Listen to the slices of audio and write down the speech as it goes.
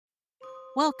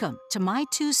Welcome to My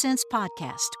Two Cents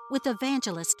podcast with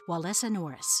evangelist Walesa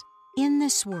Norris. In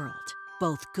this world,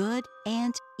 both good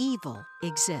and evil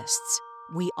exists.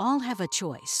 We all have a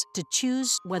choice to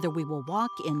choose whether we will walk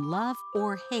in love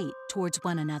or hate towards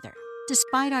one another,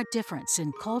 despite our difference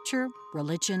in culture,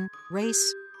 religion,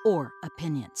 race, or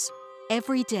opinions.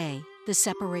 Every day, the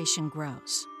separation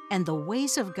grows, and the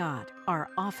ways of God are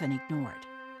often ignored.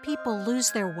 People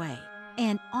lose their way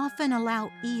and often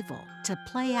allow evil to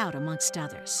play out amongst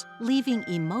others, leaving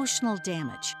emotional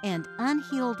damage and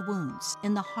unhealed wounds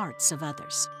in the hearts of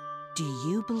others. Do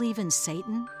you believe in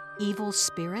Satan, evil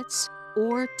spirits,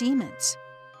 or demons?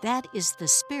 That is the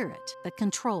spirit that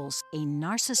controls a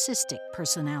narcissistic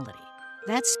personality.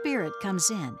 That spirit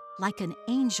comes in like an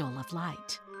angel of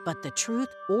light, but the truth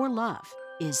or love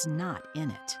is not in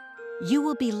it. You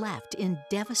will be left in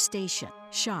devastation,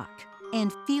 shock,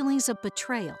 and feelings of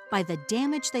betrayal by the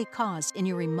damage they cause in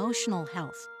your emotional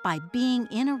health by being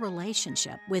in a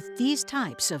relationship with these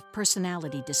types of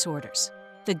personality disorders.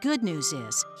 The good news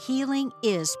is healing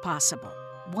is possible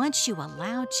once you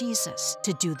allow Jesus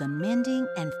to do the mending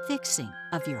and fixing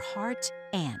of your heart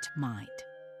and mind.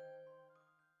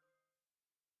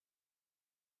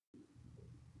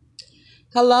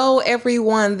 Hello,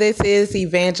 everyone. This is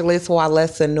Evangelist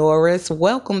Walesa Norris.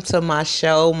 Welcome to my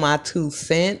show, My Two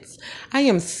Cents. I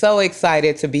am so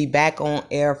excited to be back on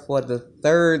air for the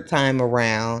third time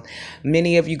around.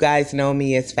 Many of you guys know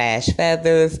me as Fash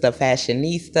Feathers, the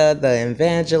fashionista, the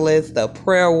evangelist, the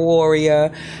prayer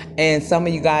warrior, and some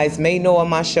of you guys may know of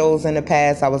my shows in the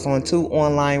past. I was on 2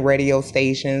 online radio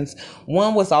stations.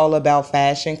 One was all about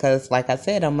fashion because, like I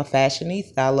said, I'm a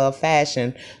fashionista. I love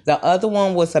fashion. The other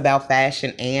one was about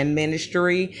fashion and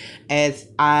ministry. As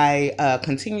I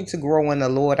continue to grow in the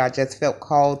Lord, I just felt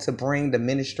called to bring the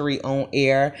ministry on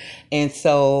air. And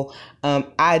so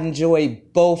I enjoy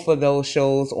both of those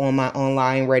shows on my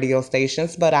online radio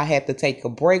stations, but I had to take a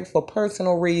break for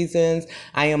personal reasons.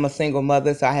 I am a single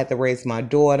mother, so I had to raise my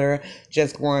daughter,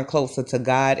 just growing closer to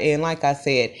God. And like I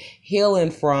said, healing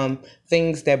from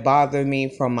things that bother me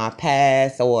from my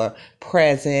past or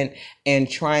present and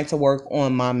trying to work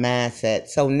on my mindset.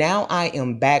 So now I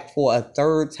am back for a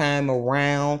third time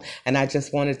around, and I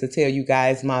just wanted to tell you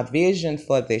guys my vision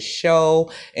for this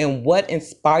show and what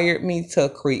inspired me to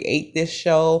create this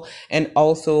show, and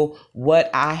also what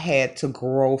I had to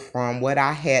grow from, what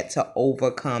I had to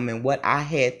overcome, and what I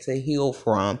had to heal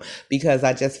from, because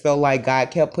I just felt like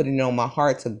God kept putting it on my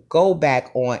heart to go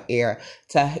back on air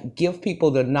to give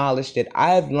people the knowledge that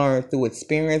I've learned through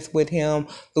experience with Him,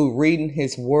 through reading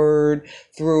His Word,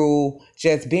 through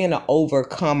just being an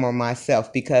overcomer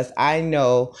myself, because I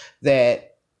know that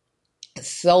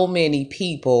so many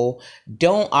people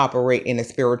don't operate in a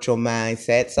spiritual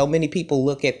mindset. So many people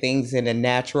look at things in the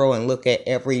natural and look at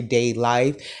everyday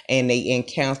life, and they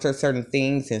encounter certain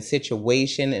things and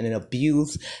situation and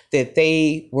abuse that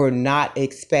they were not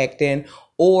expecting,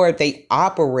 or they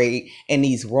operate in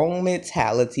these wrong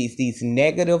mentalities, these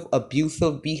negative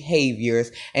abusive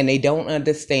behaviors, and they don't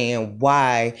understand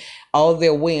why all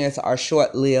their wins are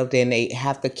short-lived and they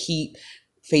have to keep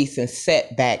facing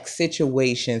setbacks,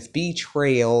 situations,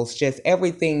 betrayals, just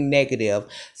everything negative.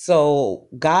 So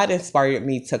God inspired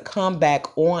me to come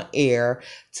back on air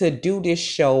to do this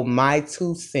show, My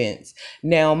Two Cents.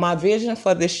 Now, my vision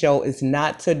for this show is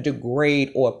not to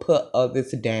degrade or put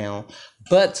others down,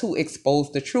 but to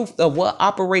expose the truth of what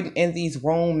operating in these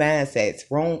wrong mindsets,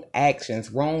 wrong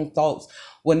actions, wrong thoughts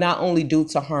will not only do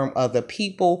to harm other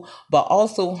people, but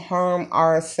also harm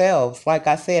ourselves. Like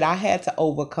I said, I had to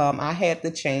overcome, I had to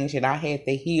change, and I had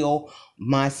to heal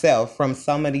myself from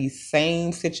some of these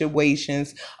same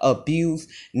situations, abuse,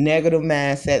 negative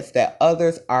mindsets that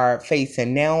others are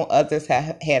facing now. Others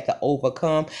have had to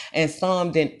overcome, and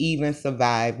some didn't even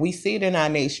survive. We see it in our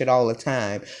nation all the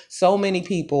time. So many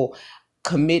people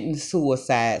committing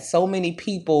suicide, so many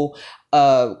people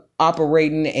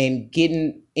operating and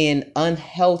getting in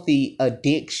unhealthy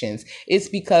addictions. It's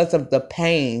because of the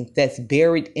pain that's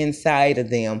buried inside of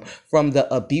them from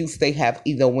the abuse they have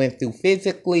either went through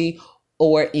physically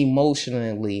or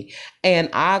emotionally. And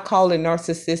I call it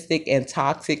narcissistic and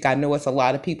toxic. I know it's a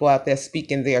lot of people out there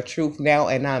speaking their truth now,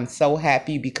 and I'm so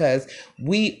happy because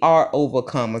we are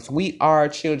overcomers. We are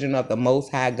children of the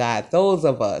Most High God. Those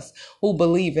of us who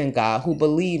believe in God, who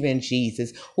believe in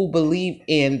Jesus, who believe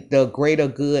in the greater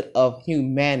good of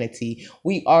humanity,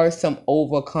 we are some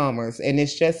overcomers. And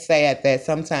it's just sad that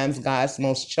sometimes God's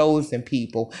most chosen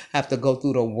people have to go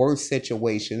through the worst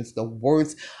situations, the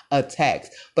worst attacks,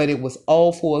 but it was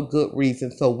all for a good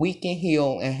reason, so we can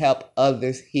heal and help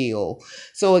others heal.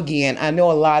 So again, I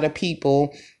know a lot of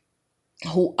people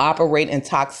who operate in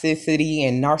toxicity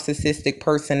and narcissistic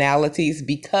personalities,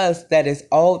 because that is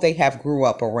all they have grew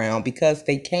up around, because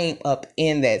they came up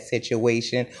in that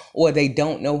situation, or they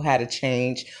don't know how to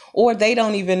change, or they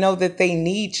don't even know that they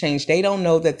need change. They don't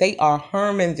know that they are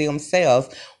harming themselves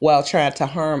while trying to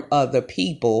harm other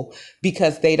people,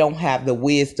 because they don't have the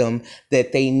wisdom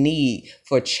that they need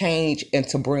for change and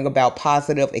to bring about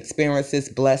positive experiences,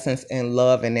 blessings, and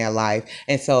love in their life.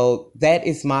 And so that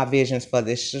is my visions for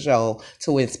this show,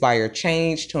 to inspire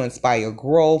change, to inspire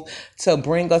growth, to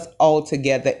bring us all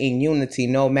together in unity,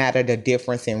 no matter the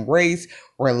difference in race,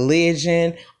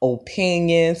 religion,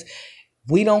 opinions.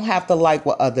 We don't have to like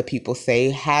what other people say,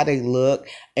 how they look,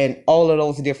 and all of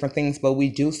those different things, but we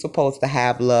do supposed to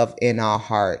have love in our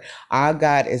heart. Our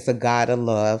God is a God of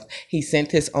love. He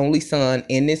sent his only son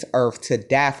in this earth to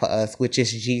die for us, which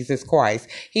is Jesus Christ.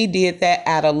 He did that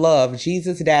out of love.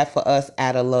 Jesus died for us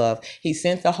out of love. He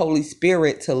sent the Holy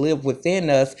Spirit to live within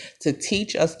us, to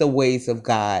teach us the ways of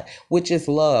God, which is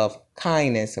love,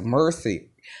 kindness, mercy,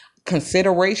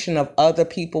 consideration of other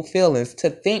people's feelings, to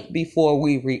think before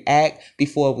we react,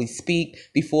 before we speak,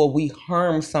 before we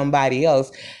harm somebody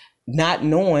else, not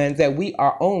knowing that we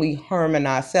are only harming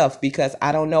ourselves. Because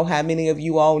I don't know how many of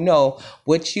you all know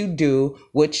what you do,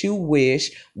 what you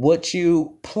wish, what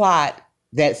you plot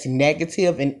that's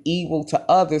negative and evil to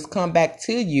others come back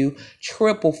to you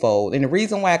triple fold. And the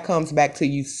reason why it comes back to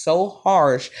you so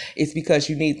harsh is because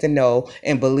you need to know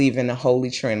and believe in the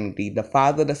Holy Trinity, the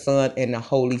Father, the Son, and the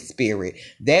Holy Spirit.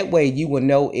 That way you will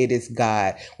know it is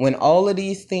God. When all of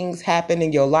these things happen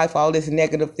in your life, all these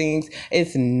negative things,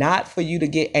 it's not for you to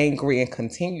get angry and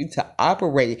continue to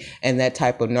operate in that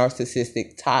type of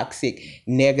narcissistic, toxic,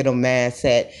 negative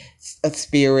mindset, a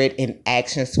spirit and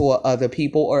actions toward other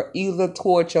people, or either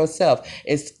toward yourself.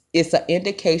 It's an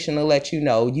indication to let you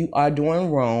know you are doing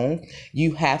wrong.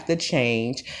 You have to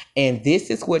change. And this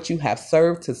is what you have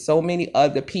served to so many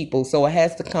other people. So it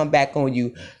has to come back on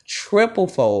you triple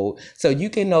fold, so you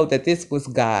can know that this was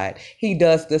God. He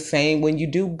does the same when you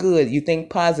do good. You think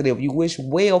positive. You wish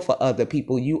well for other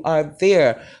people. You are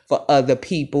there for other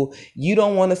people. You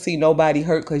don't want to see nobody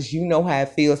hurt, because you know how it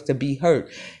feels to be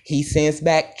hurt. He sends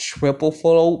back triple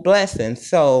fold blessings.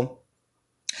 So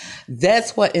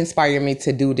that's what inspired me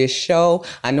to do this show.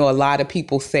 I know a lot of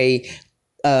people say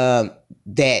that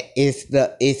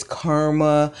it's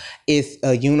karma, it's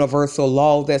a universal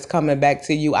law that's coming back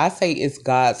to you. I say it's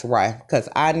God's wrath, because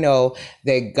I know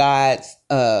that God's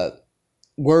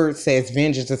word says,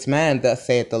 vengeance is mine, thus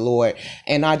saith the Lord.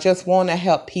 And I just want to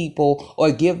help people,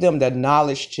 or give them the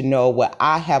knowledge to know what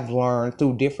I have learned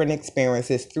through different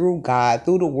experiences, through God,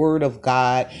 through the word of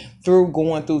God, through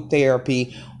going through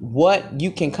therapy, what you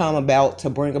can come about to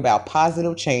bring about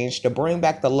positive change, to bring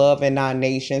back the love in our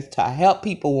nations, to help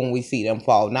people when we see them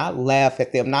fall, not laugh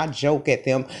at them, not joke at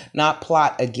them, not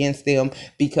plot against them,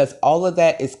 because all of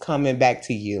that is coming back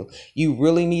to you. You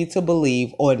really need to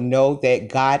believe or know that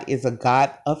God is a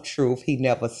God of truth. He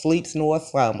never sleeps nor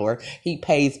slumber. He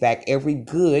pays back every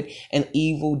good and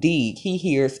evil deed. He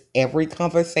hears every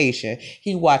conversation.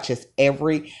 He watches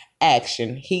every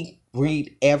action. He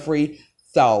read every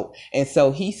thought. And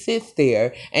so he sits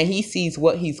there and he sees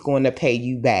what he's going to pay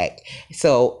you back.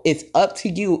 So it's up to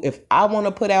you. If I want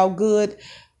to put out good,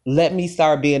 let me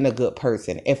start being a good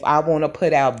person. If I want to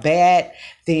put out bad,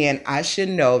 then I should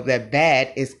know that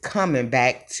bad is coming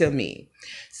back to me.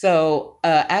 So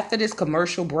after this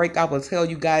commercial break, I will tell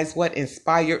you guys what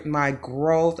inspired my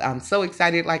growth. I'm so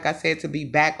excited, like I said, to be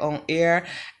back on air.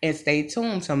 And stay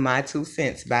tuned to My 2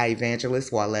 Cents by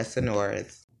Evangelist Walesa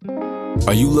Norris.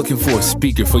 Are you looking for a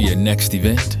speaker for your next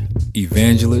event?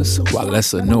 Evangelist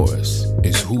Walesa Norris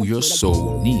is who your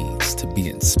soul needs to be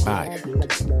inspired.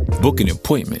 Book an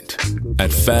appointment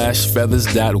at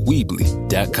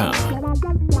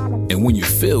fastfeathers.weebly.com. And when you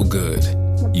feel good,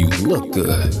 you look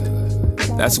good.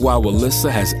 That's why Walesa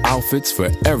has outfits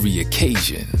for every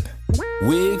occasion,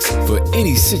 wigs for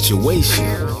any situation,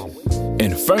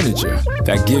 and furniture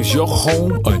that gives your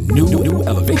home a new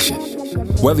elevation.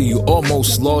 Whether you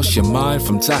almost lost your mind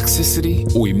from toxicity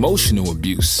or emotional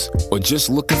abuse, or just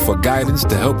looking for guidance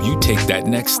to help you take that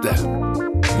next step,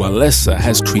 Walesa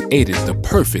has created the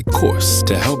perfect course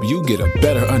to help you get a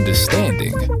better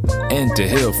understanding and to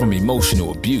heal from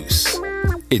emotional abuse.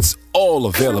 It's all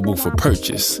available for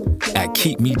purchase at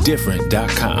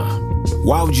KeepMeDifferent.com.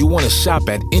 Why would you want to shop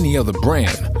at any other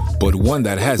brand but one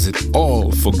that has it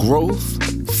all for growth,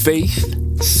 faith,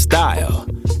 style,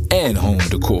 and home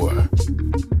decor?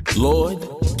 Lord,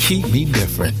 keep me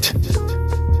different.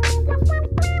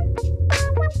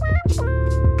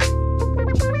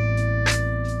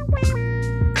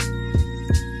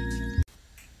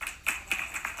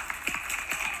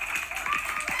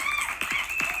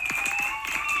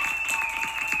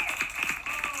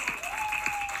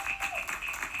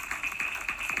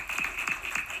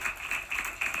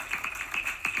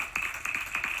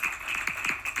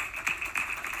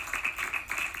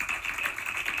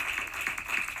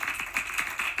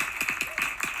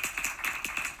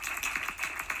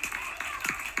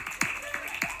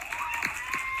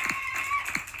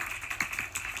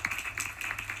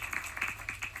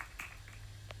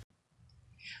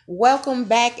 Welcome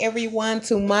back, everyone,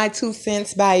 to My Two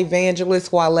Cents by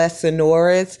Evangelist Walesa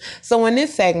Norris. So in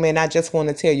this segment, I just want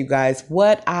to tell you guys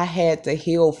what I had to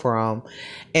heal from.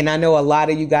 And I know a lot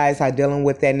of you guys are dealing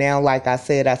with that now. Like I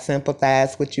said, I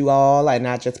sympathize with you all, and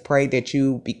I just pray that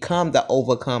you become the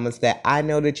overcomers that I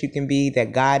know that you can be,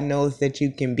 that God knows that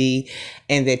you can be,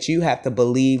 and that you have to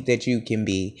believe that you can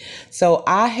be. So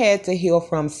I had to heal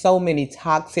from so many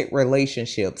toxic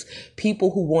relationships,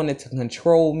 people who wanted to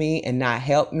control me and not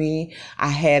help me. I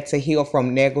had to heal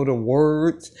from negative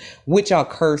words, which are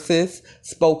curses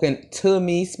spoken to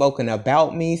me, spoken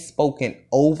about me, spoken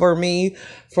over me,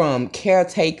 from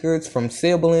caretakers, from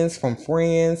siblings, from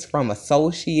friends, from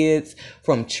associates,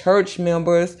 from church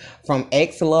members, from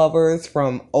ex-lovers,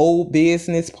 from old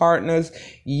business partners,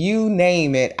 you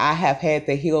name it. I have had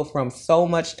to heal from so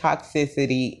much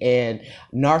toxicity and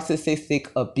narcissistic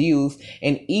abuse,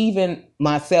 and even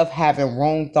myself having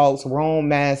wrong thoughts, wrong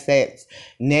mindsets,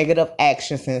 negative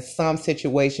actions in some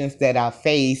situations that I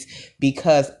faced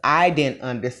because I didn't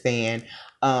understand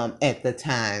at the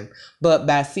time. But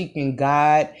by seeking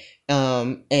God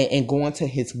and going to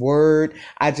his word,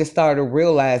 I just started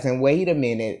realizing, wait a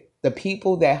minute, the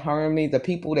people that harmed me, the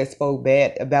people that spoke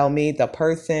bad about me, the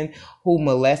person who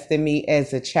molested me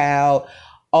as a child,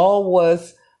 all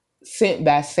was sent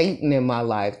by Satan in my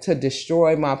life to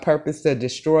destroy my purpose, to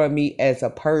destroy me as a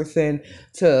person,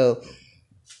 to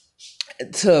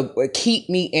keep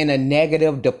me in a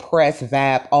negative, depressed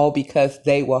vibe, all because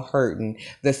they were hurting.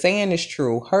 The saying is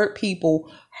true. Hurt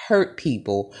people hurt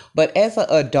people. But as an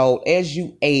adult, as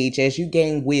you age, as you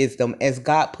gain wisdom, as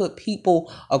God put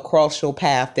people across your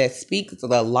path that speaks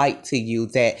the light to you,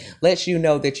 that lets you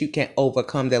know that you can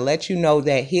overcome, that lets you know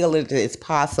that healing is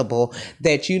possible,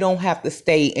 that you don't have to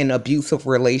stay in abusive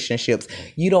relationships.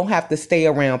 You don't have to stay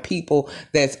around people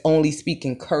that's only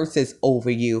speaking curses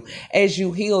over you. As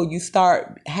you heal, you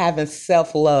start having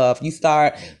self-love. You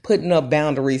start putting up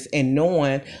boundaries and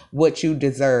knowing what you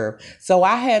deserve. So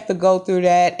I had to go through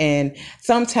that. And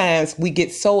sometimes we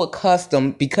get so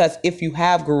accustomed, because if you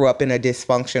have grew up in a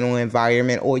dysfunctional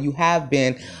environment, or you have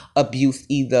been abused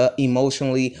either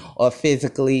emotionally or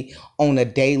physically on a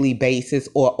daily basis,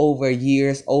 or over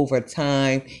years, over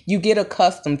time, you get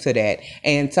accustomed to that.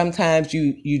 And sometimes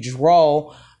you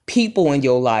draw people in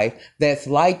your life that's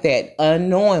like that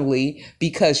unknowingly,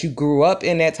 because you grew up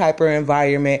in that type of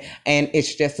environment, and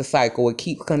it's just a cycle. It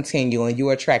keeps continuing.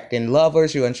 You're attracting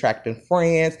lovers, you're attracting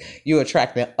friends, you're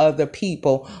attracting other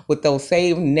people with those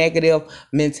same negative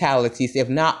mentalities, if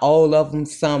not all of them,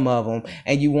 some of them.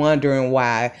 And you wondering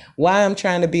why I'm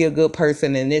trying to be a good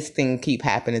person and this thing keep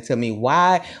happening to me.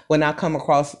 Why, when I come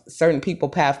across certain people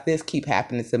path, this keep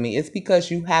happening to me. It's because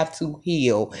you have to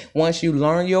heal. Once you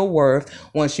learn your worth,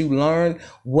 once you learn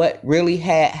what really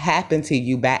had happened to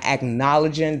you, by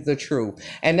acknowledging the truth.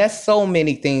 And that's so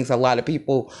many things a lot of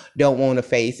people don't want to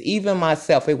face. Even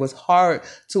myself, it was hard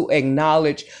to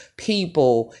acknowledge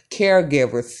people,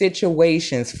 caregivers,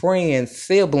 situations, friends,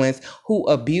 siblings who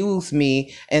abuse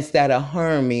me instead of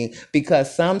harm me.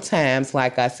 Because sometimes,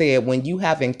 like I said, when you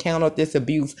have encountered this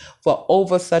abuse for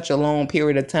over such a long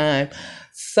period of time,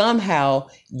 somehow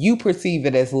you perceive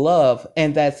it as love,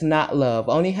 and that's not love.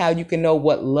 Only how you can know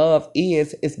what love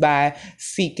is by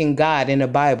seeking God in the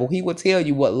Bible. He will tell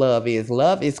you what love is.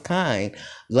 Love is kind.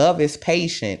 Love is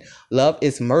patient. Love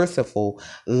is merciful.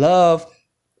 Love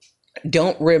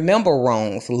don't remember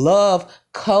wrongs. Love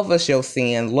covers your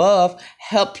sin. Love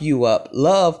helps you up.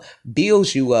 Love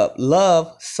builds you up. Love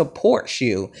supports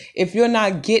you. If you're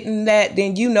not getting that,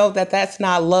 then you know that that's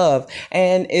not love.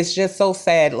 And it's just so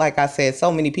sad. Like I said,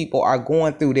 so many people are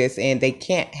going through this and they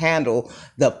can't handle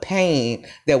the pain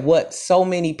that what so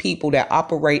many people that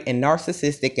operate in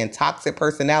narcissistic and toxic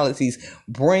personalities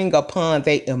bring upon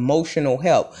their emotional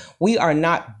health. We are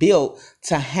not built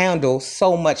to handle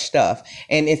so much stuff.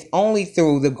 And it's only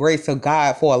through the grace of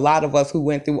God for a lot of us who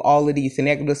went through all of these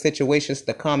negative situations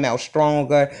to come out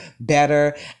stronger,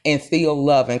 better, and still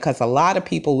loving. Because a lot of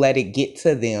people let it get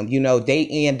to them. You know, they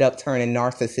end up turning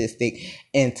narcissistic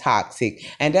and toxic.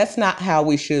 And that's not how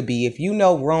we should be. If you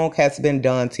know wrong has been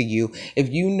done to you, if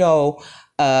you know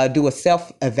do a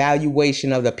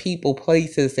self-evaluation of the people,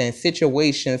 places, and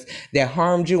situations that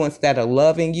harmed you instead of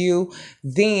loving you,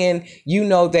 then you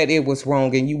know that it was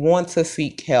wrong and you want to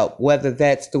seek help, whether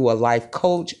that's through a life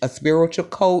coach, a spiritual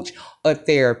coach, or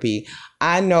therapy.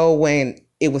 I know when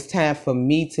it was time for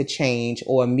me to change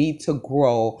or me to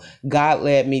grow, God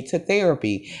led me to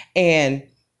therapy. And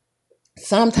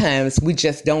sometimes we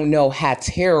just don't know how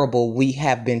terrible we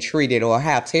have been treated or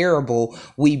how terrible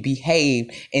we behave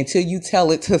until you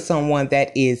tell it to someone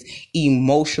that is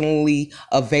emotionally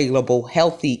available,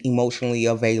 healthy emotionally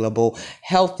available,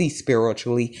 healthy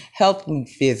spiritually, healthy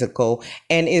physical.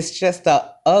 And it's just a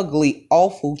ugly,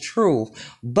 awful truth.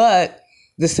 But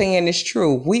the saying is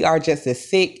true. We are just as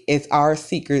sick as our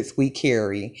secrets we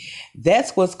carry.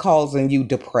 That's what's causing you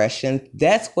depression.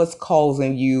 That's what's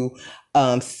causing you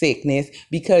sickness,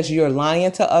 because you're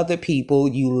lying to other people.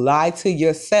 You lie to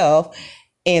yourself.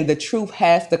 And the truth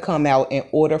has to come out in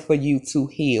order for you to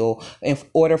heal, in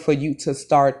order for you to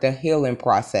start the healing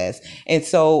process. And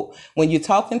so when you're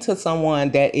talking to someone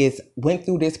that is went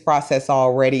through this process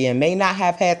already and may not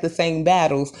have had the same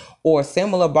battles or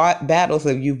similar battles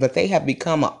of you, but they have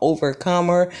become an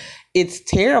overcomer, it's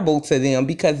terrible to them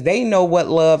because they know what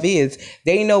love is.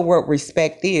 They know what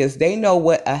respect is. They know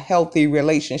what a healthy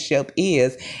relationship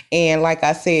is. And like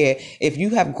I said, if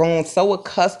you have grown so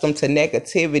accustomed to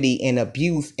negativity and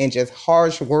abuse and just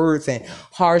harsh words and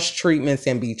harsh treatments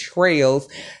and betrayals,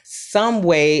 some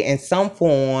way in some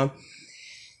form,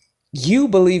 you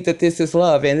believe that this is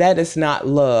love, and that is not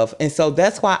love. And so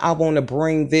that's why I want to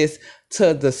bring this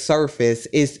to the surface.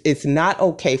 It's not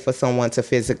okay for someone to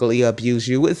physically abuse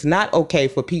you. It's not okay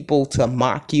for people to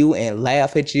mock you and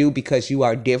laugh at you because you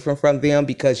are different from them,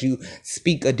 because you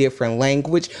speak a different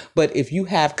language. But if you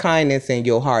have kindness in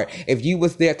your heart, if you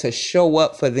was there to show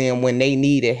up for them when they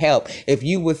needed help, if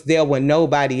you was there when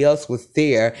nobody else was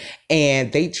there,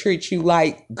 and they treat you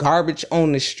like garbage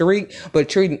on the street, but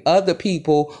treating other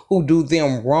people who do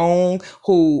them wrong,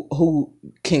 who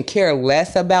can care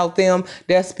less about them,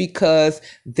 that's because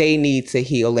they need to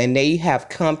heal, and they have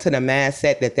come to the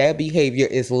mindset that their behavior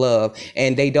is love,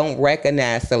 and they don't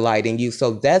recognize the light in you.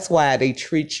 So that's why they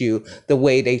treat you the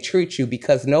way they treat you,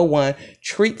 because no one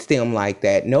treats them like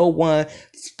that. No one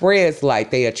spreads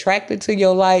light. They attracted to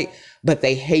your light, but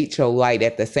they hate your light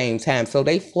at the same time. So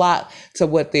they flock to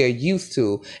what they're used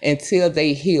to until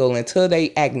they heal, until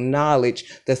they acknowledge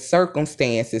the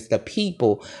circumstances, the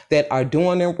people that are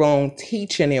doing them wrong,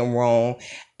 teaching them wrong.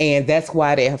 And that's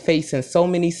why they're facing so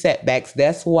many setbacks.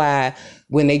 That's why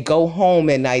when they go home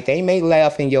at night, they may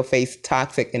laugh in your face,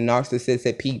 toxic and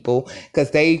narcissistic people,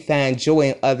 because they find joy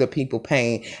in other people's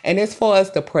pain. And it's for us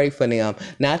to pray for them,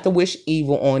 not to wish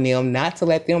evil on them, not to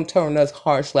let them turn us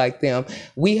harsh like them.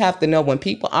 We have to know when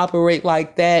people operate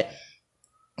like that,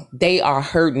 they are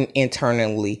hurting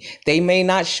internally. They may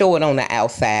not show it on the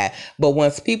outside, but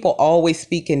once people always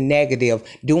speaking negative,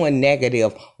 doing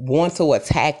negative, want to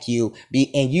attack you,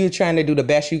 and you're trying to do the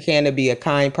best you can to be a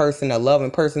kind person, a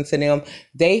loving person to them,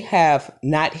 they have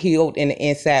not healed in the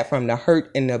inside from the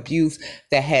hurt and the abuse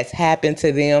that has happened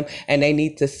to them, and they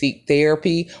need to seek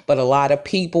therapy. But a lot of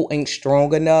people ain't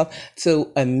strong enough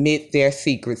to admit their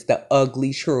secrets, the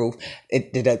ugly truth,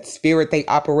 the spirit they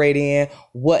operate in,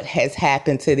 what has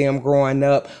happened to them growing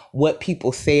up, what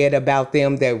people said about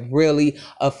them that really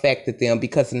affected them.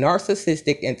 Because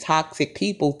narcissistic and toxic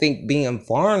people think being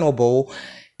vulnerable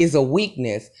is a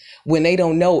weakness when they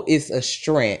don't know it's a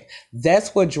strength. That's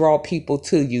what draw people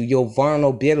to you, your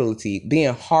vulnerability.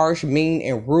 Being harsh, mean,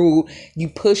 and rude, you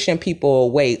pushing people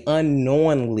away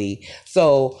unknowingly.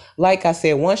 So, like I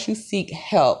said, once you seek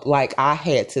help, like I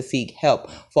had to seek help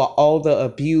for all the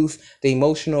abuse, the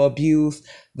emotional abuse,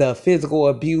 the physical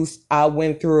abuse I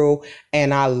went through,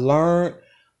 and I learned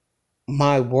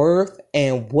my worth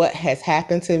and what has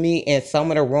happened to me and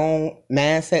some of the wrong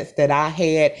mindsets that I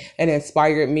had, and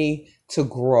inspired me to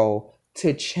grow,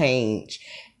 to change,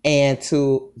 and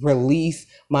to release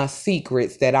my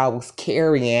secrets that I was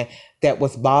carrying that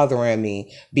was bothering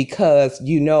me. Because,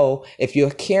 if you're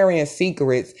carrying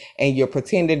secrets and you're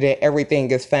pretending that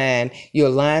everything is fine, you're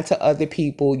lying to other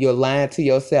people, you're lying to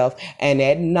yourself, and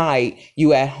at night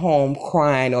you at home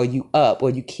crying, or you up, or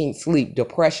you can't sleep.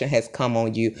 Depression has come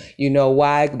on you. You know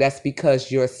why? That's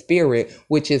because your spirit,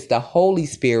 which is the Holy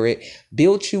Spirit,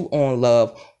 built you on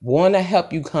love, want to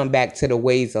help you come back to the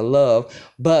ways of love.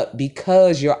 But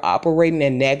because you're operating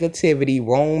in negativity,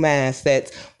 wrong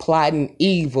mindsets, plotting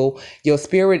evil, your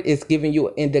spirit is giving you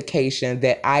an indication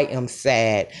that I am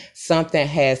sad. Something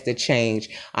has to change.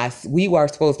 We are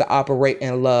supposed to operate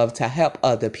in love to help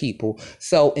other people.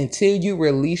 So until you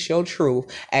release your truth,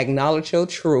 acknowledge your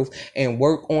truth, and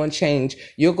work on change,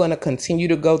 you're going to continue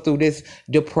to go through this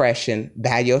depression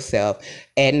by yourself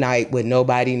at night when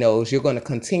nobody knows. You're going to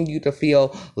continue to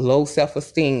feel low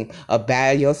self-esteem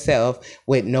about yourself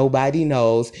when nobody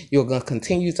knows. You're going to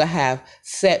continue to have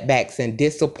setbacks and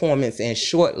disappointments and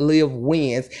short-lived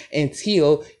wins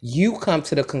until you come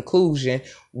to the conclusion,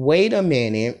 wait a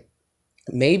minute,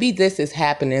 maybe this is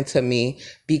happening to me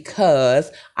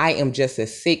because I am just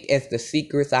as sick as the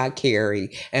secrets I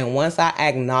carry. And once I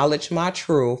acknowledge my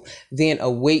truth, then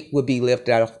a weight would be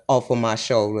lifted off of my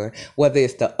shoulder. Whether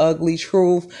it's the ugly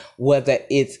truth, whether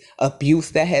it's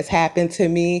abuse that has happened to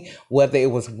me, whether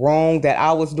it was wrong that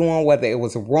I was doing, whether it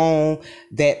was wrong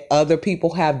that other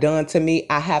people have done to me,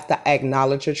 I have to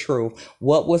acknowledge the truth.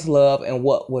 What was love and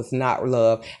what was not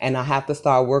love. And I have to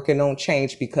start working on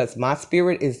change because my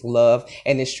spirit is love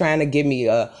and it's trying to give me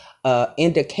a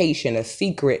indication, a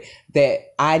secret that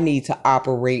I need to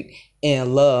operate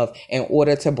in love in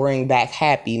order to bring back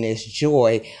happiness,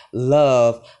 joy,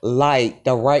 love, light,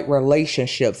 the right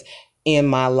relationships in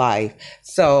my life.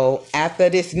 So after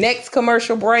this next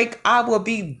commercial break, I will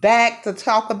be back to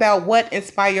talk about what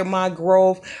inspired my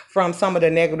growth from some of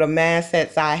the negative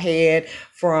mindsets I had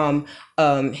from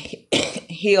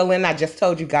healing. I just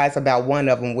told you guys about one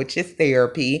of them, which is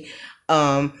therapy,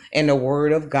 and the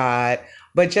Word of God,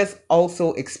 but just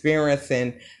also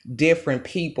experiencing different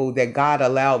people that God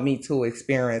allowed me to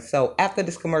experience. So after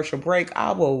this commercial break,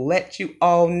 I will let you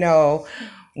all know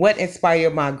what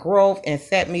inspired my growth and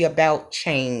set me about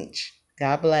change.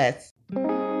 God bless.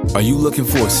 Are you looking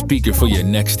for a speaker for your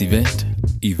next event?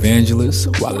 Evangelist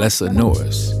Walesa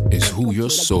Norris is who your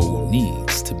soul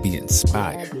needs to be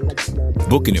inspired.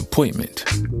 Book an appointment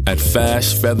at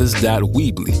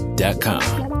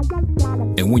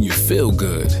fastfeathers.weebly.com. And when you feel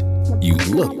good, you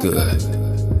look good.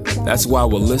 That's why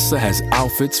Walesa has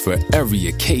outfits for every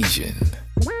occasion,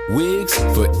 wigs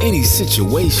for any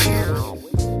situation,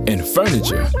 and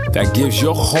furniture that gives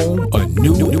your home a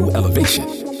new elevation.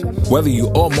 Whether you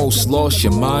almost lost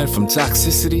your mind from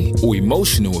toxicity or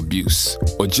emotional abuse,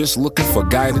 or just looking for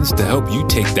guidance to help you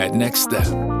take that next step,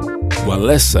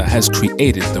 Walesa has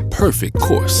created the perfect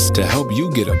course to help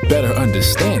you get a better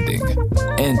understanding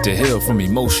and to heal from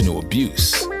emotional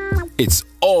abuse. It's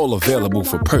all available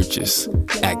for purchase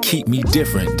at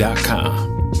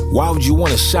keepmedifferent.com. Why would you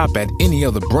want to shop at any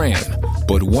other brand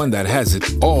but one that has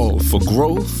it all for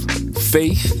growth,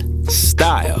 faith,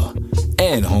 style,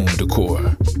 and home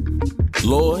decor?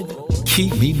 Lord,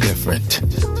 keep me different.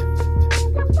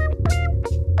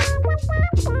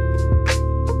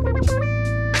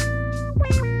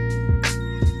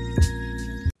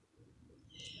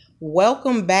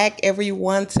 Welcome back,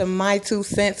 everyone, to My Two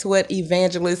Cents with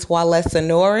Evangelist Walesa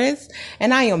Norris.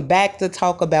 And I am back to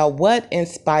talk about what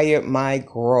inspired my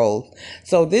growth.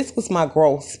 So this was my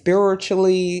growth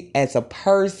spiritually, as a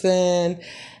person,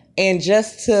 and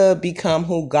just to become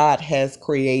who God has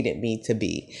created me to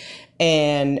be.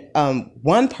 And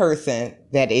one person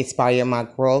that inspired my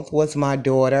growth was my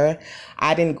daughter.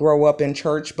 I didn't grow up in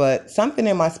church, but something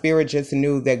in my spirit just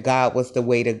knew that God was the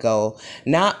way to go.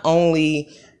 Not only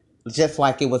just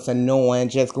like it was annoying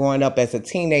just growing up as a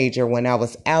teenager when I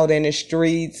was out in the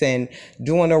streets and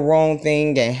doing the wrong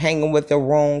thing and hanging with the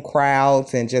wrong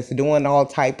crowds and just doing all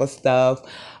type of stuff.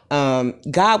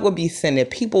 God would be sending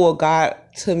people of God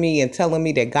to me and telling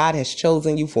me that God has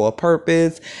chosen you for a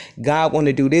purpose. God want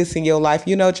to do this in your life.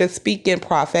 You know, just speaking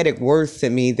prophetic words to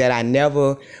me that I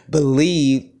never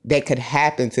believed that could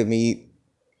happen to me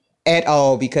at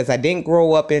all, because I didn't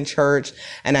grow up in church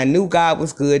and I knew God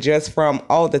was good just from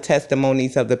all the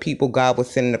testimonies of the people God was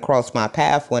sending across my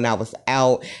path when I was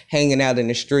out hanging out in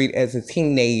the street as a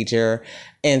teenager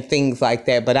and things like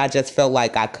that. But I just felt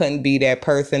like I couldn't be that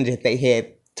person, that they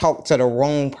had talked to the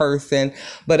wrong person.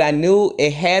 But I knew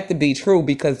it had to be true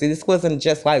because this wasn't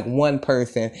just like one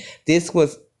person. This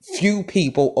was few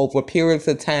people over periods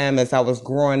of time as I was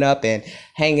growing up and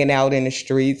hanging out in the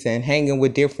streets and hanging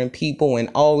with different people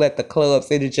and all at the clubs.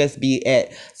 It'd just be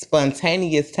at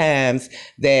spontaneous times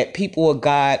that people of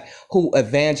God who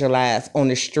evangelize on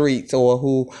the streets or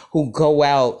who go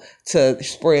out to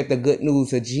spread the good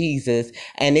news of Jesus.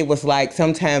 And it was like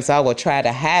sometimes I would try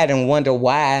to hide and wonder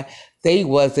why they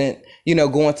wasn't, you know,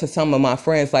 going to some of my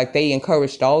friends. Like, they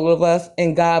encouraged all of us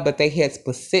in God, but they had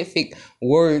specific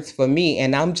words for me.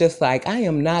 And I'm just like, I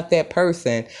am not that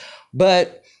person.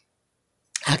 But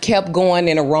I kept going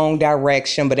in the wrong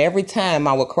direction. But every time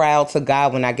I would cry out to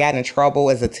God when I got in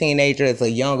trouble as a teenager, as a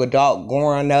young adult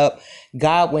growing up,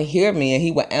 God would hear me and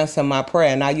he would answer my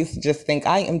prayer. And I used to just think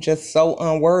I am just so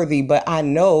unworthy, but I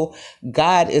know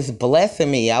God is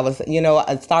blessing me. I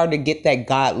started to get that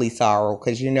godly sorrow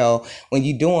because, you know, when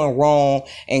you're doing wrong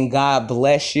and God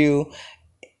bless you,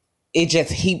 it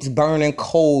just heaps burning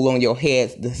coal on your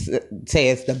head,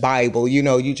 says the Bible.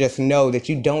 You just know that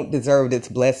you don't deserve this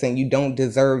blessing. You don't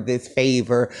deserve this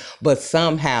favor. But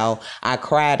somehow I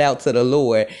cried out to the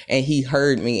Lord and he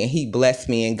heard me and he blessed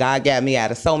me. And God got me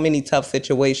out of so many tough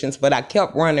situations. But I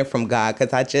kept running from God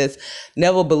because I just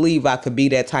never believed I could be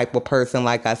that type of person.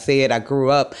 Like I said, I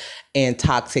grew up in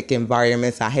toxic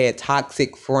environments. I had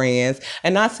toxic friends,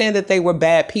 and not saying that they were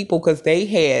bad people because they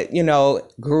had,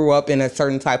 grew up in a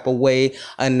certain type of way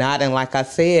or not. And like I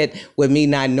said, with me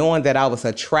not knowing that I was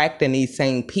attracting these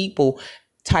same people,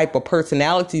 type of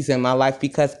personalities in my life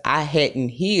because I hadn't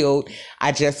healed.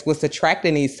 I just was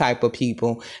attracting these type of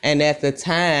people. And at the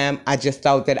time, I just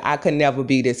thought that I could never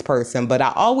be this person. But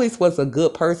I always was a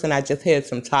good person. I just had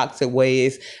some toxic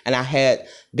ways, and I had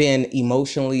been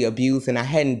emotionally abused, and I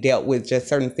hadn't dealt with just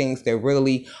certain things that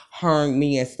really harmed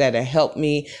me instead of helped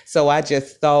me. So I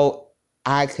just thought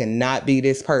I could not be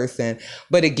this person.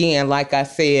 But again, like I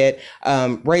said,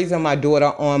 raising my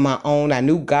daughter on my own, I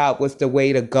knew God was the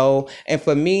way to go. And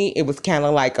for me, it was kind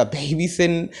of like a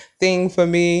babysitting thing for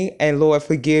me. And Lord,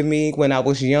 forgive me when I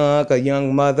was young, a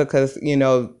young mother, because,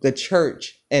 the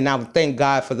church, and I would thank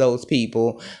God for those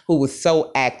people who were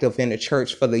so active in the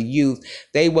church for the youth.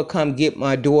 They would come get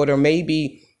my daughter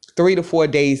maybe 3 to 4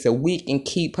 days a week and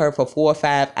keep her for 4 or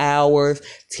 5 hours,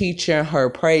 teaching her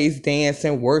praise,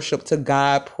 dancing, worship to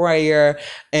God, prayer,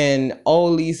 and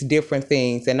all these different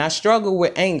things. And I struggled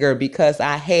with anger because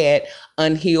I had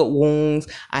unhealed wounds.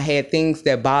 I had things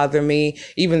that bothered me,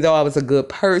 even though I was a good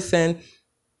person.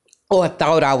 Or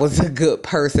thought I was a good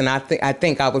person. I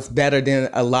think I was better than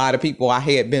a lot of people I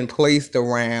had been placed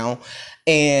around.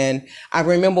 And I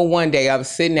remember one day I was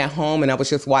sitting at home and I was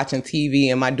just watching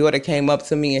TV, and my daughter came up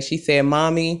to me and she said,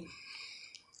 "Mommy,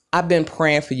 I've been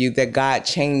praying for you that God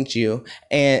changed you.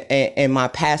 And my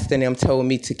pastor and them told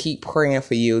me to keep praying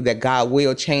for you, that God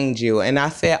will change you." And I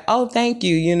said, "Oh, thank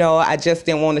you." I just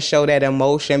didn't want to show that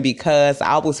emotion because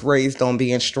I was raised on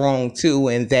being strong too,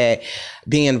 and that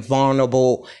being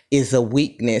vulnerable is a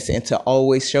weakness and to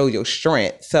always show your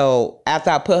strength. So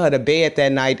after I put her to bed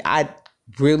that night, I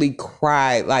really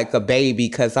cried like a baby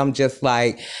because I'm just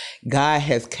like, God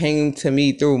has came to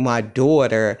me through my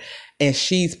daughter, and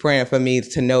she's praying for me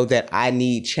to know that I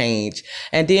need change.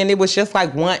 And then it was just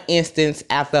like one instance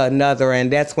after another.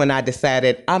 And that's when I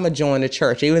decided I'm going to join the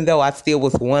church, even though I still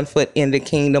was 1 foot in the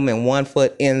kingdom and 1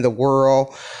 foot in the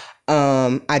world.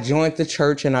 I joined the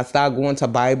church and I started going to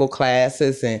Bible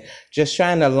classes and just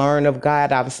trying to learn of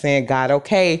God. I was saying, God,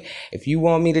 okay, if you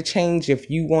want me to change, if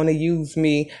you want to use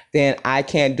me, then I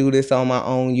can't do this on my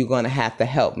own. You're going to have to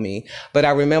help me. But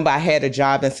I remember I had a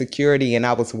job in security and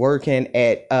I was working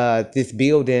at this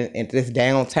building in this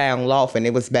downtown loft, and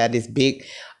it was by this big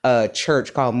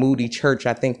church called Moody Church,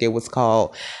 I think it was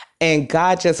called. And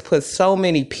God just put so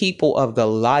many people of the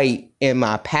light in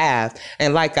my path.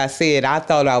 And like I said, I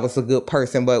thought I was a good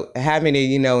person, but how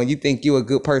many, and you think you're a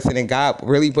good person and God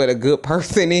really put a good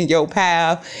person in your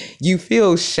path, you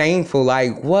feel shameful.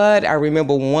 Like, what? I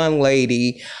remember one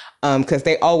lady, because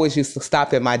they always used to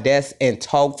stop at my desk and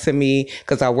talk to me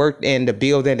because I worked in the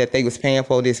building that they was paying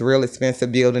for, this real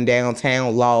expensive building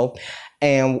downtown loft.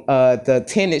 And the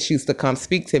tenants used to come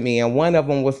speak to me. And one of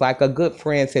them was like a good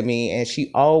friend to me. And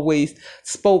she always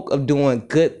spoke of doing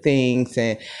good things.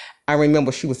 And I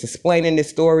remember she was explaining this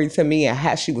story to me and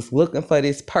how she was looking for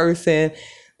this person,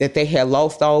 that they had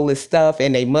lost all this stuff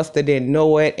and they must have didn't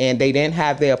know it. And they didn't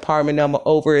have their apartment number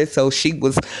over it. So she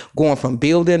was going from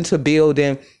building to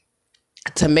building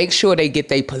to make sure they get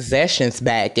their possessions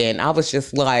back. And I was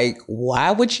just like, why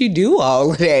would you do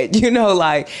all of that?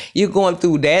 Like, you're going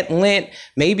through that length.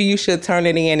 Maybe you should turn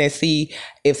it in and see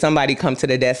if somebody come to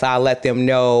the desk, I'll let them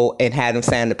know and have them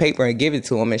sign the paper and give it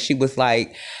to them. And she was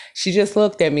like, she just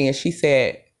looked at me and she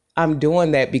said, I'm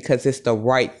doing that because it's the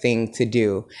right thing to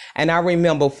do. And I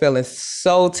remember feeling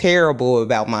so terrible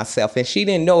about myself. And she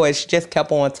didn't know it. She just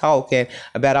kept on talking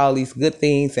about all these good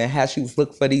things and how she was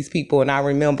looking for these people. And I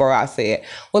remember I said,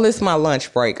 well, it's my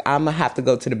lunch break. I'm going to have to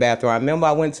go to the bathroom. I remember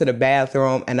I went to the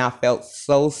bathroom and I felt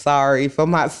so sorry for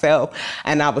myself.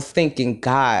 And I was thinking,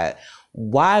 God,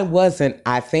 why wasn't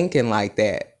I thinking like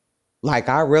that? Like,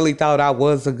 I really thought I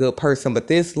was a good person, but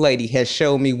this lady has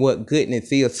shown me what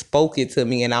goodness is, spoke it to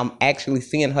me, and I'm actually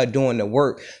seeing her doing the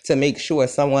work to make sure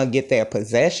someone get their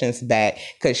possessions back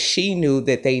because she knew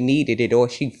that they needed it, or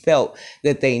she felt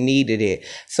that they needed it.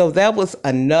 So that was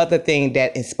another thing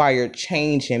that inspired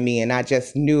change in me, and I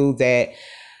just knew that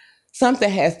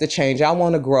something has to change. I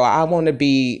want to grow. I want to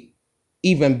be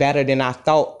even better than I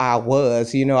thought I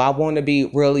was. You know, I want to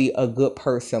be really a good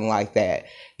person like that,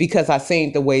 because I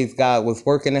seen the ways God was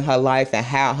working in her life and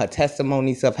how her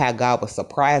testimonies of how God was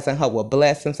surprising her with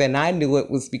blessings. And I knew it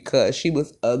was because she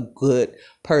was a good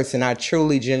person. I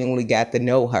truly, genuinely got to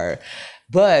know her.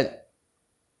 But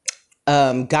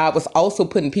God was also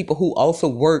putting people who also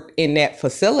worked in that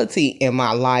facility in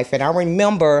my life. And I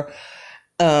remember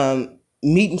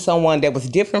meeting someone that was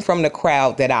different from the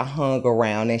crowd that I hung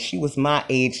around, and she was my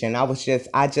age, and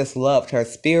I just loved her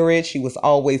spirit. She was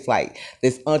always like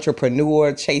this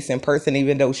entrepreneur chasing person,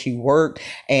 even though she worked,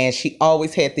 and she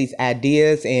always had these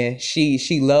ideas, and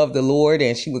she loved the Lord,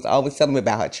 and she was always telling me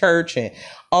about her church and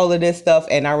all of this stuff.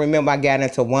 And I remember I got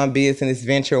into one business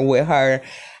venture with her,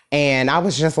 and I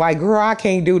was just like, girl, I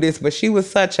can't do this. But she was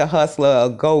such a hustler, a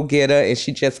go-getter, and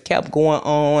she just kept going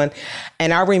on.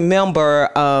 And I remember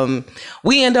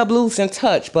we ended up losing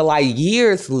touch. But like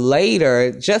years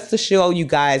later, just to show you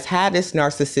guys how this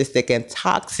narcissistic and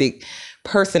toxic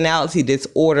personality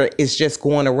disorder is just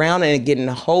going around and getting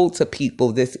a hold to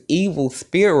people, this evil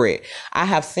spirit. I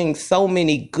have seen so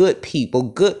many good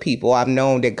people I've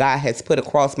known that God has put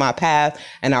across my path,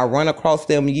 and I run across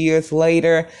them years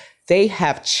later. They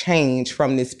have changed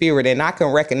from the spirit, and I can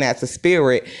recognize the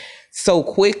spirit so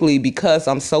quickly because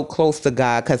I'm so close to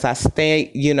God, because I stay,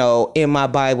 in my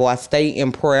Bible, I stay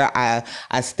in prayer.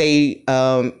 I stay,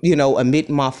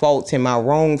 admitting my faults and my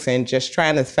wrongs and just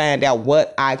trying to find out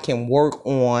what I can work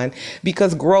on,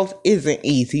 because growth isn't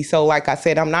easy. So like I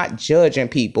said, I'm not judging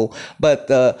people, but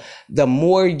the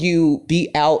more you be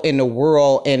out in the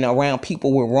world and around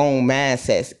people with wrong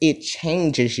mindsets, it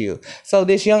changes you. So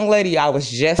this young lady I was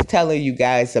just telling you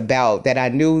guys about, that I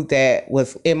knew that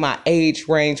was in my age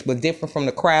range, was different from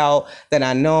the crowd that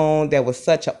I known, that was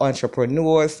such an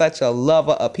entrepreneur, such a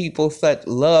lover of people, such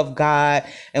love God,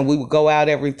 and we would go out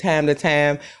every time to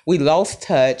time. We lost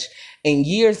touch. And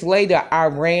years later, I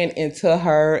ran into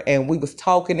her and we was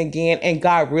talking again, and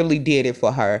God really did it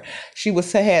for her. She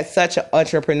had such an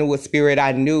entrepreneur spirit.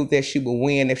 I knew that she would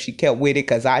win if she kept with it,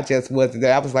 because I just wasn't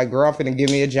there. I was like, girl, I'm finna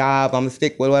give me a job. I'm gonna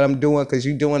stick with what I'm doing because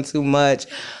you're doing too much.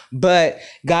 But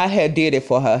God had did it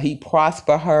for her. He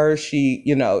prospered her,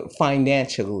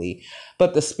 financially.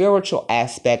 But the spiritual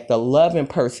aspect, the loving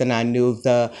person I knew,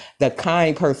 the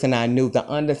kind person I knew, the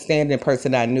understanding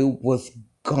person I knew was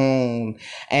gone.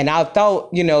 And I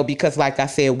thought, because like I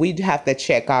said, we'd have to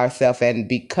check ourselves. And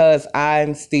because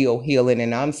I'm still healing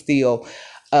and I'm still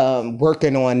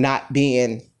working on not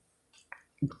being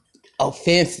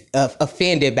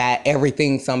offended by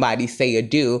everything somebody say or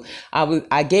do,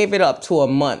 I gave it up to a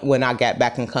month when I got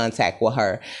back in contact with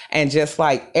her. And just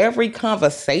like every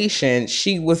conversation,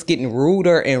 she was getting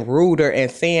ruder and ruder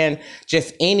and saying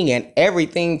just any and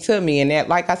everything to me. And that,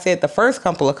 like I said, the first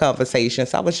couple of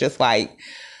conversations, I was just like,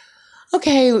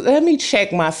 okay, let me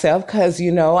check myself, because,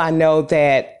 I know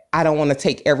that I don't want to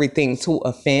take everything to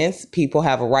offense. People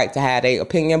have a right to have their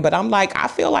opinion, but I'm like, I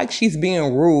feel like she's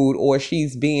being rude, or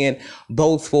she's being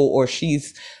boastful, or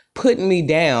she's putting me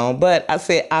down. But I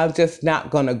said, I'm just not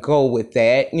going to go with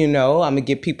that. I'm going to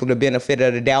give people the benefit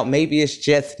of the doubt. Maybe it's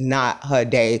just not her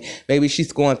day. Maybe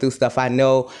she's going through stuff. I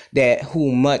know that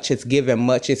who much is given,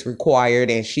 much is required.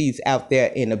 And she's out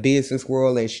there in the business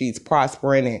world and she's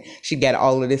prospering and she got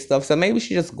all of this stuff. So maybe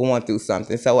she's just going through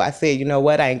something. So I said, you know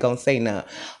what? I ain't going to say nothing.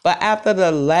 But after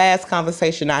the last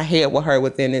conversation I had with her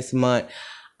within this month,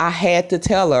 I had to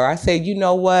tell her, I said, you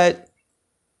know what?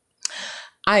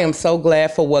 I am so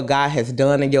glad for what God has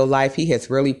done in your life. He has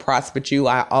really prospered you.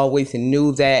 I always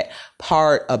knew that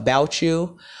part about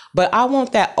you. But I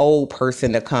want that old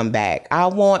person to come back. I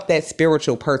want that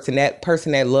spiritual person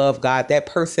that loved God, that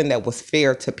person that was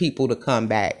fair to people to come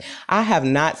back. I have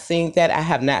not seen that. I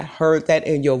have not heard that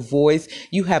in your voice.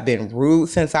 You have been rude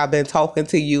since I've been talking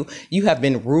to you. You have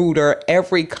been ruder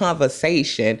every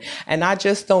conversation. And I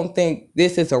just don't think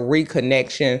this is a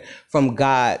reconnection from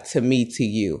God to me to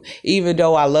you. Even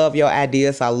though I love your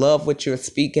ideas, I love what you're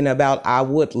speaking about, I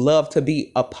would love to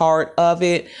be a part of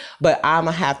it, but I'm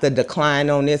going to have to decline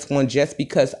on this one just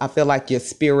because I feel like your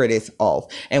spirit is off.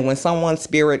 And when someone's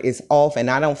spirit is off and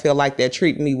I don't feel like they're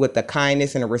treating me with the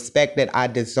kindness and the respect that I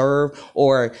deserve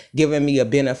or giving me a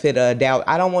benefit of a doubt,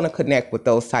 I don't want to connect with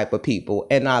those type of people.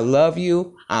 And I love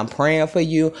you. I'm praying for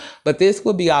you. But this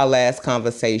will be our last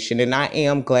conversation. And I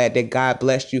am glad that God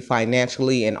blessed you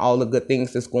financially and all the good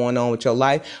things that's going on with your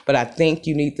life. But I think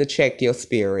you need to check your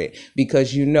spirit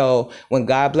because when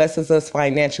God blesses us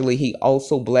financially, he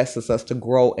also blesses us to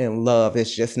grow in love.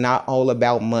 It's just not all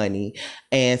about money.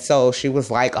 And so she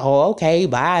was like, oh, okay,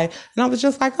 bye. And I was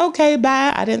just like, okay,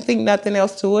 bye. I didn't think nothing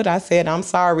else to it. I said, I'm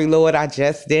sorry, Lord. I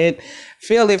just didn't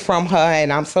feel it from her,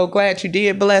 and I'm so glad you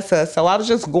did bless her. So I was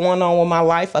just going on with my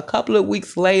life. A couple of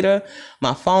weeks later,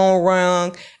 my phone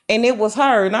rang, and it was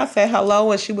her. And I said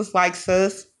hello, and she was like,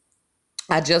 sis,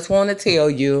 I just want to tell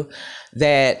you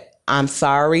that I'm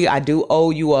sorry. I do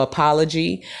owe you an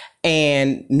apology.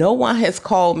 And no one has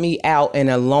called me out in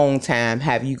a long time.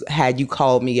 Had you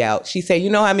called me out? She said, you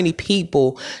know how many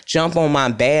people jump on my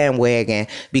bandwagon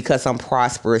because I'm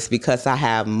prosperous, because I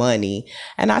have money?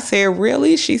 And I said,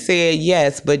 really? She said,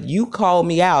 yes, but you called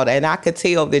me out, and I could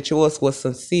tell that yours was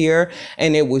sincere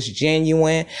and it was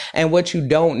genuine. And what you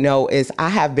don't know is I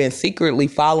have been secretly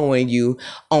following you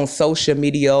on social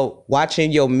media,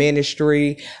 watching your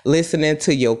ministry, listening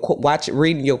to your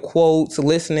reading your quotes,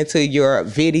 listening to your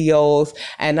videos,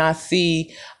 and I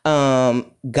see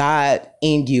God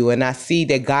in you, and I see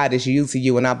that God is using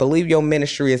you, and I believe your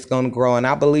ministry is going to grow, and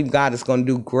I believe God is going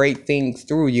to do great things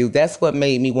through you. That's what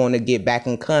made me want to get back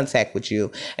in contact with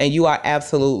you. And you are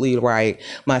absolutely right.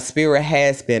 My spirit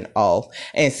has been off.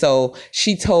 And so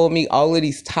she told me all of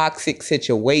these toxic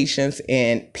situations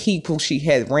and people she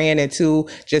had ran into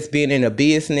just being in a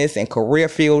business and career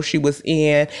field she was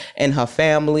in, and her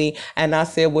family. And I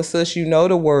said, well, sis, you know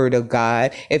the word of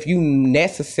God. If you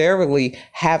necessarily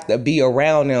have to be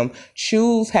around them,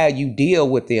 choose how you deal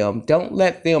with them. Don't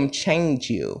let them change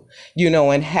you,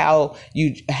 and how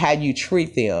you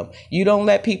treat them. You don't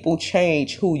let people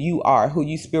change who you are, who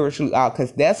you spiritually are,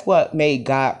 because that's what made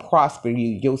God prosper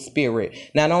you, your spirit.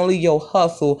 Not only your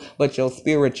hustle, but your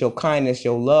spirit, your kindness,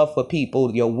 your love for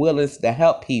people, your willingness to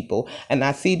help people. And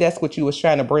I see that's what you was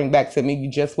trying to bring back to me.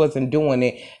 You just wasn't doing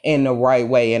it in the right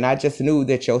way. And I just knew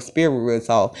that your spirit was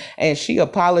off. And she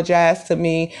apologized to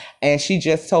me, and she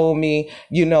just told me,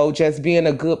 just being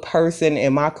a good person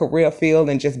in my career field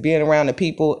and just being around the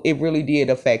people, it really did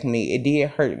affect me. It did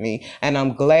hurt me. And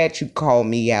I'm glad you called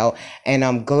me out. And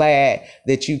I'm glad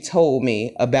that you told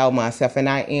me about myself. And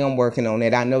I am working on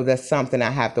it. I know that's something I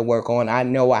have to work on. I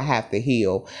know I have to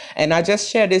heal. And I just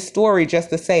share this story just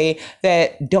to say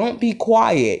that don't be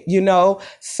quiet.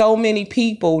 So many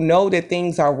people know that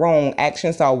things are wrong.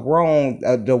 Actions are wrong.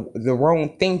 The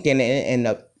wrong thinking and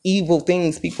the evil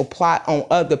things people plot on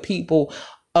other people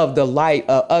of the light,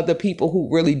 other people who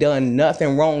really done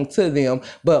nothing wrong to them,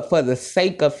 but for the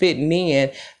sake of fitting in,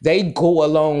 they go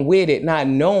along with it, not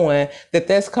knowing that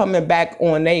that's coming back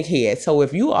on their head. So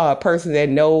if you are a person that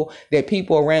know that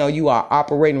people around you are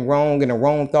operating wrong, and the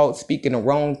wrong thoughts, speaking the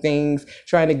wrong things,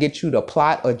 trying to get you to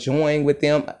plot or join with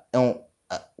them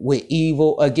with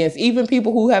evil against even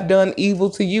people who have done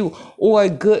evil to you, or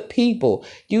good people,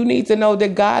 you need to know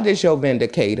that God is your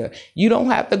vindicator. You don't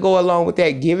have to go along with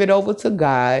that. Give it over to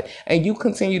God, and you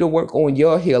continue to work on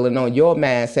your healing, on your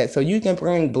mindset, so you can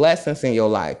bring blessings in your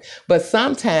life. But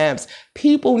sometimes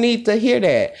people need to hear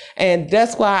that. And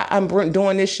that's why I'm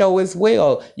doing this show as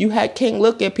well. You can't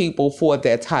look at people for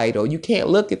their title. You can't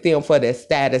look at them for their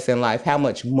status in life, how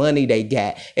much money they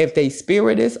got. If their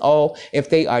spirit is off,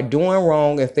 if they are doing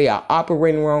wrong, if they are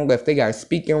operating wrong, if they are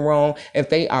speaking wrong, if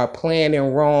they are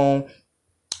planning wrong,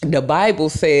 the Bible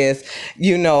says,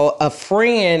 a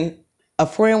friend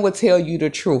will tell you the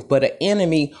truth, but an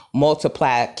enemy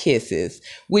multiply kisses,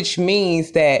 which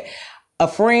means that a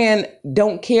friend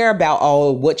don't care about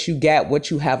all what you got,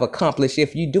 what you have accomplished.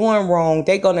 If you're doing wrong,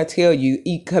 they're going to tell you,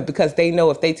 because they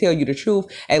know if they tell you the truth,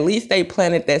 at least they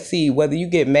planted that seed. Whether you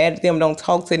get mad at them, don't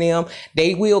talk to them,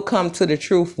 they will come to the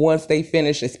truth once they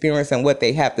finish experiencing what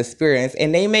they have to experience.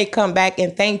 And they may come back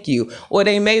and thank you, or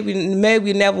they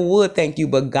maybe never would thank you,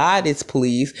 but God is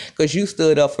pleased because you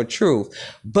stood up for truth.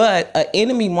 But an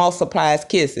enemy multiplies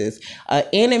kisses. An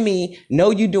enemy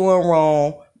know you doing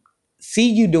wrong,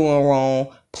 see you doing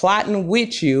wrong, plotting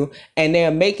with you, and they're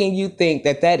making you think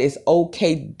that that is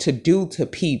okay to do to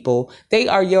people. They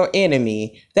are your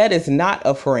enemy. That is not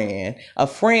a friend. A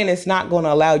friend is not going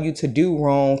to allow you to do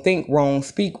wrong, think wrong,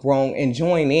 speak wrong, and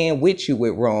join in with you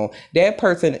with wrong. That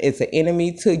person is an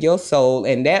enemy to your soul,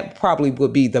 and that probably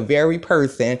would be the very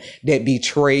person that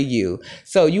betray you.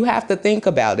 So you have to think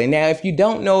about it. Now, if you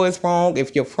don't know it's wrong,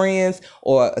 if your friends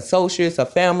or associates or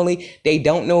family, they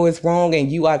don't know it's wrong, and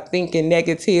you are thinking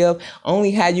negative,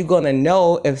 only how you going to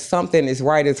know if something is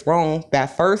right or wrong? By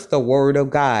first, the word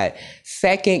of God.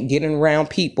 Second, getting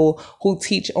around people who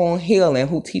teach on healing,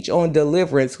 who teach on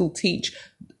deliverance, who teach,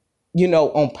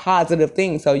 on positive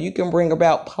things, so you can bring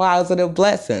about positive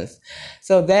blessings.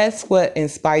 So that's what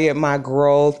inspired my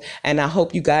growth. And I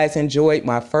hope you guys enjoyed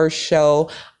my first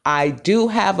show. I do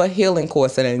have a healing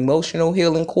course, an emotional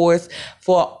healing course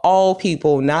for all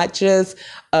people, not just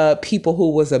people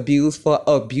who was abused, for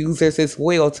abusers as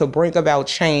well, to bring about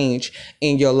change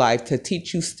in your life, to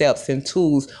teach you steps and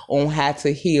tools on how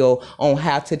to heal, on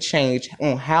how to change,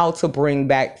 on how to bring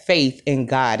back faith in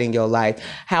God in your life,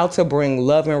 how to bring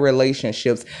loving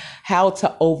relationships, how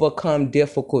to overcome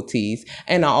difficulties.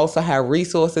 And I also have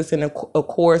resources in a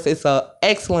course. It's an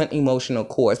excellent emotional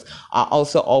course. I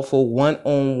also offer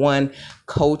one-on-one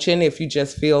coaching. If you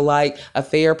just feel like a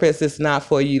therapist is not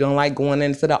for you, you don't like going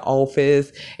into the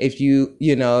office, if you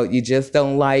just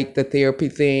don't like the therapy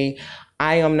thing,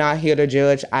 I am not here to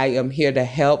judge. I am here to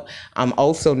help. I'm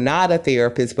also not a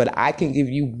therapist, but I can give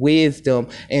you wisdom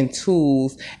and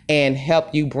tools and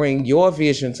help you bring your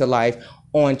vision to life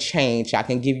on change. I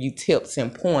can give you tips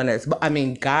and pointers. But I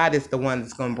mean, God is the one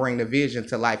that's going to bring the vision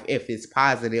to life if it's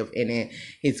positive and in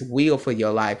his will for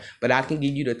your life. But I can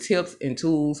give you the tips and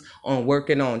tools on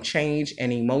working on change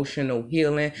and emotional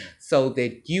healing so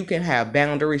that you can have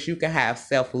boundaries, you can have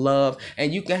self-love,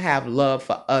 and you can have love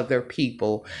for other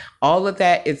people. All of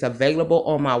that is available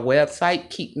on my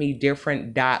website,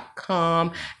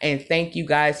 keepmedifferent.com. And thank you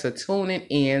guys for tuning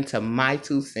in to My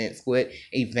Two Cents with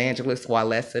Evangelist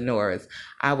Walesa Norris.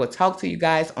 I will talk to you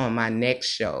guys on my next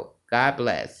show. God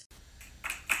bless.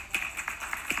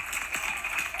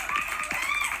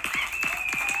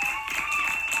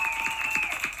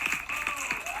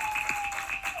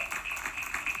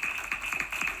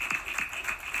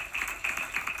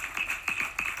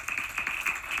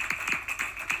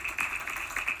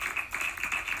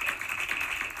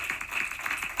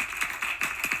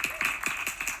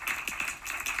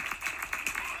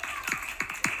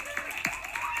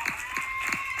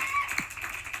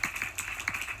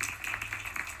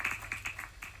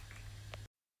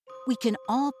 We can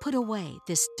all put away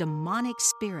this demonic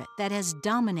spirit that has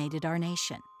dominated our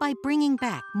nation by bringing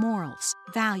back morals,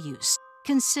 values,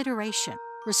 consideration,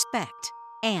 respect,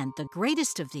 and the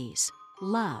greatest of these,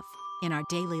 love, in our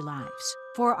daily lives,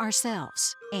 for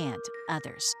ourselves and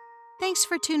others. Thanks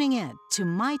for tuning in to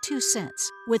My Two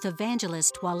Cents with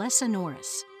Evangelist Walesa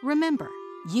Norris. Remember,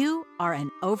 you are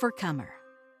an overcomer.